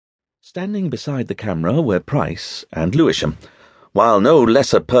Standing beside the camera were Price and Lewisham, while no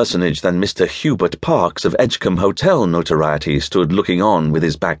lesser personage than Mr. Hubert Parks of Edgecombe Hotel notoriety stood looking on with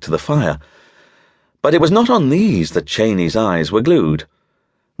his back to the fire. But it was not on these that Cheyne's eyes were glued.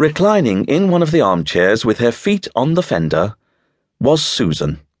 Reclining in one of the armchairs with her feet on the fender was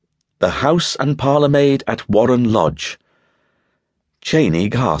Susan, the house and parlour maid at Warren Lodge. Cheyne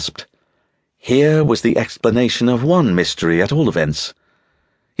gasped. Here was the explanation of one mystery at all events.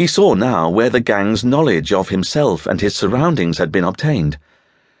 He saw now where the gang's knowledge of himself and his surroundings had been obtained.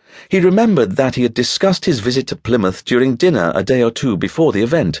 He remembered that he had discussed his visit to Plymouth during dinner a day or two before the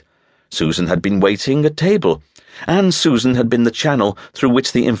event. Susan had been waiting at table, and Susan had been the channel through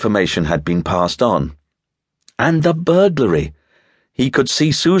which the information had been passed on. And the burglary! He could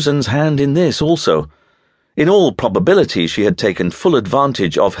see Susan's hand in this also. In all probability she had taken full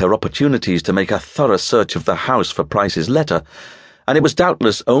advantage of her opportunities to make a thorough search of the house for Price's letter, and it was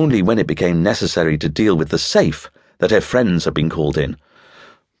doubtless only when it became necessary to deal with the safe that her friends had been called in.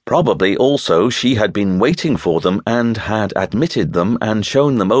 Probably also she had been waiting for them and had admitted them and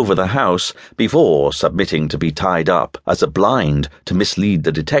shown them over the house before submitting to be tied up as a blind to mislead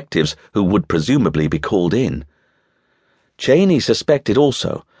the detectives who would presumably be called in. Cheyne suspected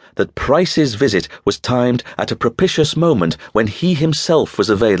also that Price's visit was timed at a propitious moment when he himself was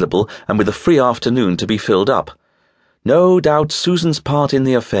available and with a free afternoon to be filled up. No doubt Susan's part in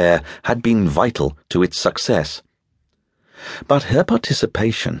the affair had been vital to its success. But her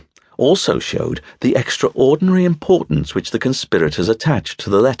participation also showed the extraordinary importance which the conspirators attached to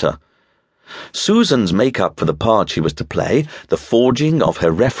the letter. Susan's make-up for the part she was to play, the forging of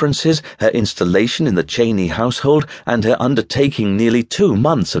her references, her installation in the Cheyne household, and her undertaking nearly 2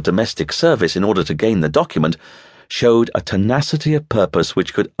 months of domestic service in order to gain the document, showed a tenacity of purpose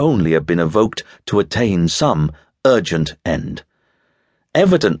which could only have been evoked to attain some urgent end.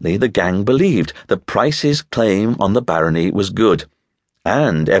 Evidently the gang believed that Price's claim on the barony was good,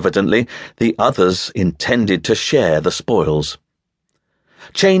 and evidently the others intended to share the spoils.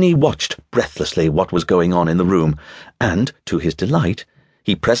 Cheyne watched breathlessly what was going on in the room, and, to his delight,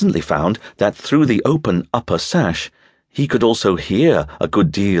 he presently found that through the open upper sash he could also hear a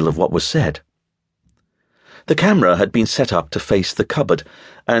good deal of what was said. The camera had been set up to face the cupboard,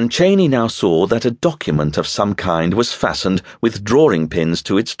 and Cheyne now saw that a document of some kind was fastened with drawing pins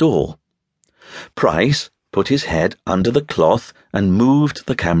to its door. Price put his head under the cloth and moved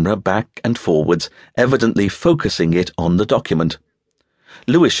the camera back and forwards, evidently focusing it on the document.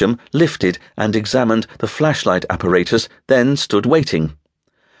 Lewisham lifted and examined the flashlight apparatus, then stood waiting.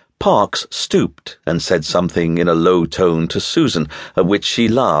 Parks stooped and said something in a low tone to Susan, at which she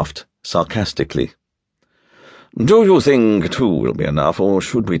laughed sarcastically. "Do you think 2 will be enough, or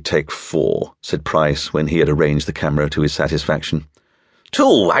should we take 4? Said Price when he had arranged the camera to his satisfaction.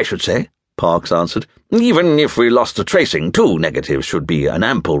 2, I should say, Parks answered. Even if we lost the tracing, 2 negatives should be an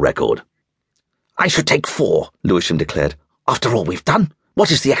ample record. I should take 4, Lewisham declared. After all we've done,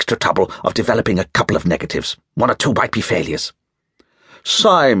 what is the extra trouble of developing a couple of negatives? 1 or 2 might be failures.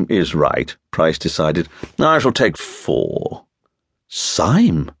 Syme is right, Price decided. I shall take 4.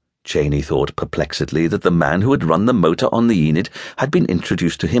 Syme? Cheyne thought perplexedly that the man who had run the motor on the Enid had been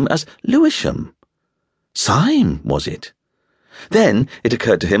introduced to him as Lewisham. Syme, was it? Then it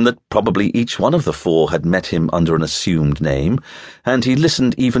occurred to him that probably each one of the 4 had met him under an assumed name, and he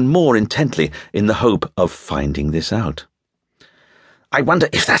listened even more intently in the hope of finding this out. I wonder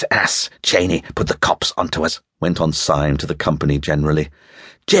if that ass, Cheyne, put the cops onto us, went on Syme to the company generally.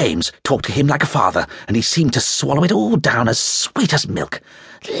 James talked to him like a father, and he seemed to swallow it all down as sweet as milk.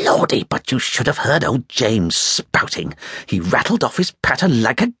 Lordy, but you should have heard old James spouting. He rattled off his patter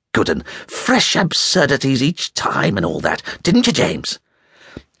like a good 'un. Fresh absurdities each time and all that, didn't you, James?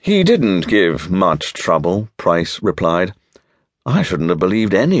 He didn't give much trouble, Price replied. I shouldn't have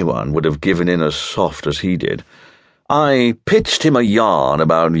believed anyone would have given in as soft as he did. I pitched him a yarn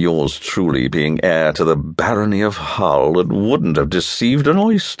about yours truly being heir to the barony of Hull that wouldn't have deceived an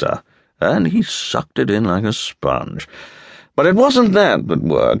oyster, and he sucked it in like a sponge. But it wasn't that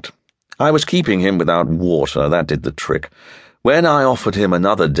worked. I was keeping him without water, that did the trick. When I offered him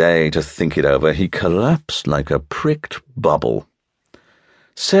another day to think it over, he collapsed like a pricked bubble.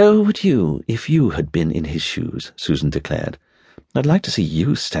 So would you if you had been in his shoes, Susan declared. I'd like to see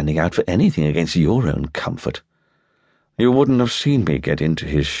you standing out for anything against your own comfort. You wouldn't have seen me get into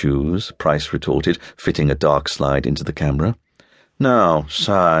his shoes, Price retorted, fitting a dark slide into the camera. Now,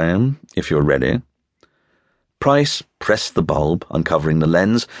 Syme, if you're ready. Price pressed the bulb, uncovering the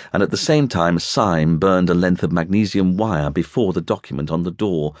lens, and at the same time Syme burned a length of magnesium wire before the document on the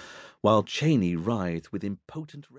door, while Cheyne writhed with impotent